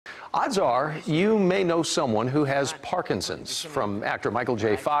Odds are you may know someone who has Parkinson's. From actor Michael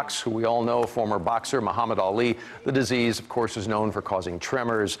J. Fox, who we all know, former boxer Muhammad Ali. The disease, of course, is known for causing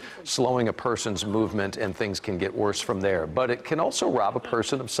tremors, slowing a person's movement, and things can get worse from there. But it can also rob a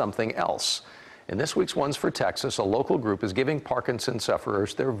person of something else. In this week's Ones for Texas, a local group is giving Parkinson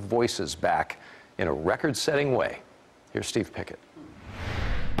sufferers their voices back in a record-setting way. Here's Steve Pickett.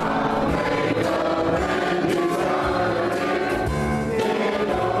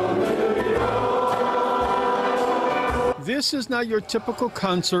 This is not your typical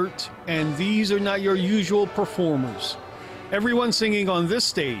concert, and these are not your usual performers. Everyone singing on this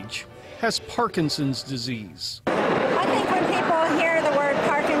stage has Parkinson's disease. I think when people hear the word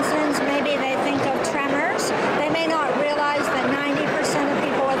Parkinson's, maybe they think of tremors. They may not realize that 90% of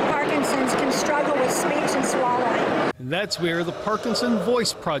people with Parkinson's can struggle with speech and swallowing. And that's where the Parkinson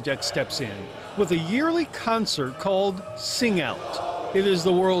Voice Project steps in, with a yearly concert called Sing Out. It is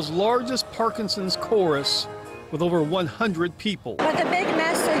the world's largest Parkinson's chorus, with over 100 people. But the big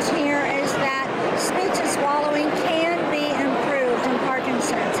message here is that speech and swallowing can be improved in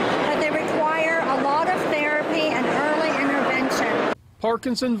Parkinson's, but they require a lot of therapy and early intervention.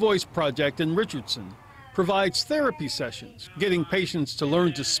 Parkinson Voice Project in Richardson provides therapy sessions, getting patients to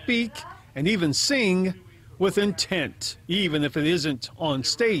learn to speak and even sing with intent, even if it isn't on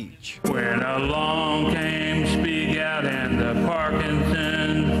stage. When along came Speak Out and the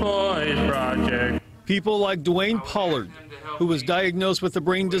Parkinson Voice Project. People like Dwayne Pollard, who was diagnosed with a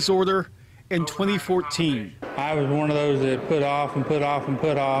brain disorder in 2014. I was one of those that put off and put off and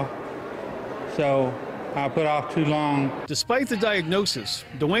put off, so I put off too long. Despite the diagnosis,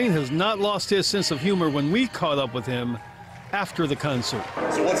 Dwayne has not lost his sense of humor when we caught up with him after the concert.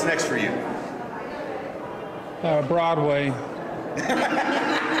 So what's next for you? Broadway.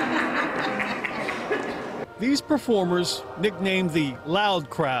 These performers, nicknamed the Loud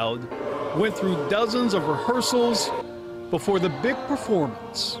Crowd, went through dozens of rehearsals before the big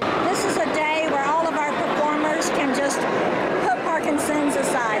performance. This is a day where all of our performers can just put Parkinson's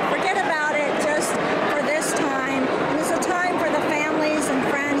aside. Forget about it just for this time. And it's a time for the families and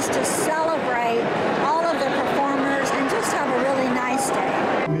friends to celebrate all of the performers and just have a really nice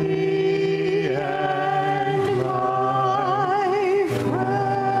day. Me and my friend.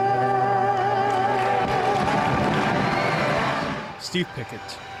 Steve Pickett,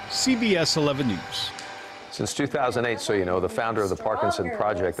 CBS 11 News. Since 2008, so you know, the founder of the Parkinson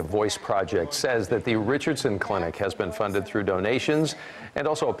Project, the Voice Project, says that the Richardson Clinic has been funded through donations and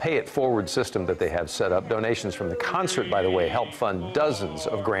also a pay-it-forward system that they have set up. Donations from the concert, by the way, help fund dozens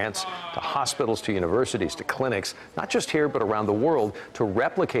of grants to hospitals, to universities, to clinics, not just here but around the world, to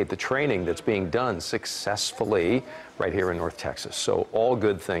replicate the training that's being done successfully right here in North Texas. So all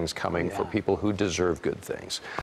good things coming for people who deserve good things.